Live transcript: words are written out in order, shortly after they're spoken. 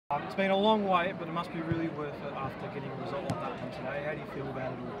It's been a long wait, but it must be really worth it after getting a result like that one today. How do you feel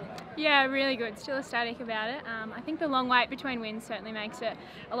about it all? Yeah, really good. Still ecstatic about it. I think the long wait between wins certainly makes it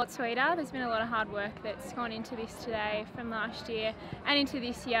a lot sweeter. There's been a lot of hard work that's gone into this today from last year and into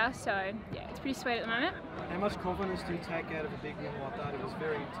this year, so yeah, it's pretty sweet at the moment. How much confidence do you take out of a big win like that? It was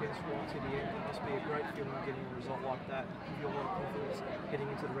very intense right to the end. It must be a great feeling getting a result like that. Give you a lot of confidence heading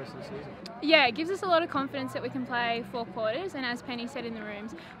into the rest of the season. Yeah, it gives us a lot of confidence that we can play 4 quarters, and as Penny said in the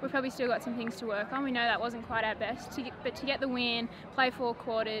rooms, we've probably still got some things to work on. We know that wasn't quite our best, but to get the win, play 4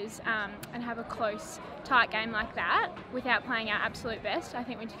 quarters and have a close, tight game like that without playing our absolute best, I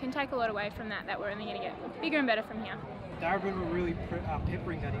think we can take a lot away from that we're only going to get bigger and better from here. Darabin were really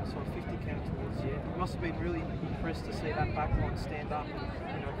peppering that inside 50 count towards the end. You must have been really impressed to see that backline stand up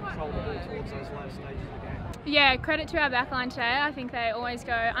and control the ball towards those later stages of the game. Yeah, credit to our backline today. I think they always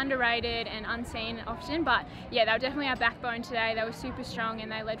go underrated and unseen often, but yeah, they were definitely our backbone today. They were super strong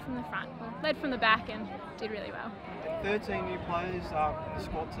and they led from the front, led from the back and did really well. 13 new players in the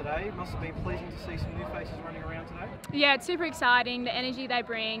squad today. It must have been pleasing to see some new faces running around today. Yeah, it's super exciting, the energy they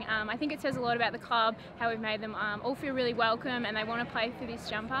bring. I think it says a lot about the club, how we've made them all feel really welcome and they want to play for this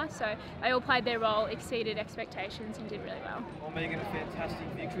jumper. So they all played their role, exceeded expectations and did really well. Well, Megan, a fantastic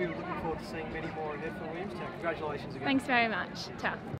victory. We're looking forward to seeing many more in VFLW. Congratulations again. Thanks very much. Ta.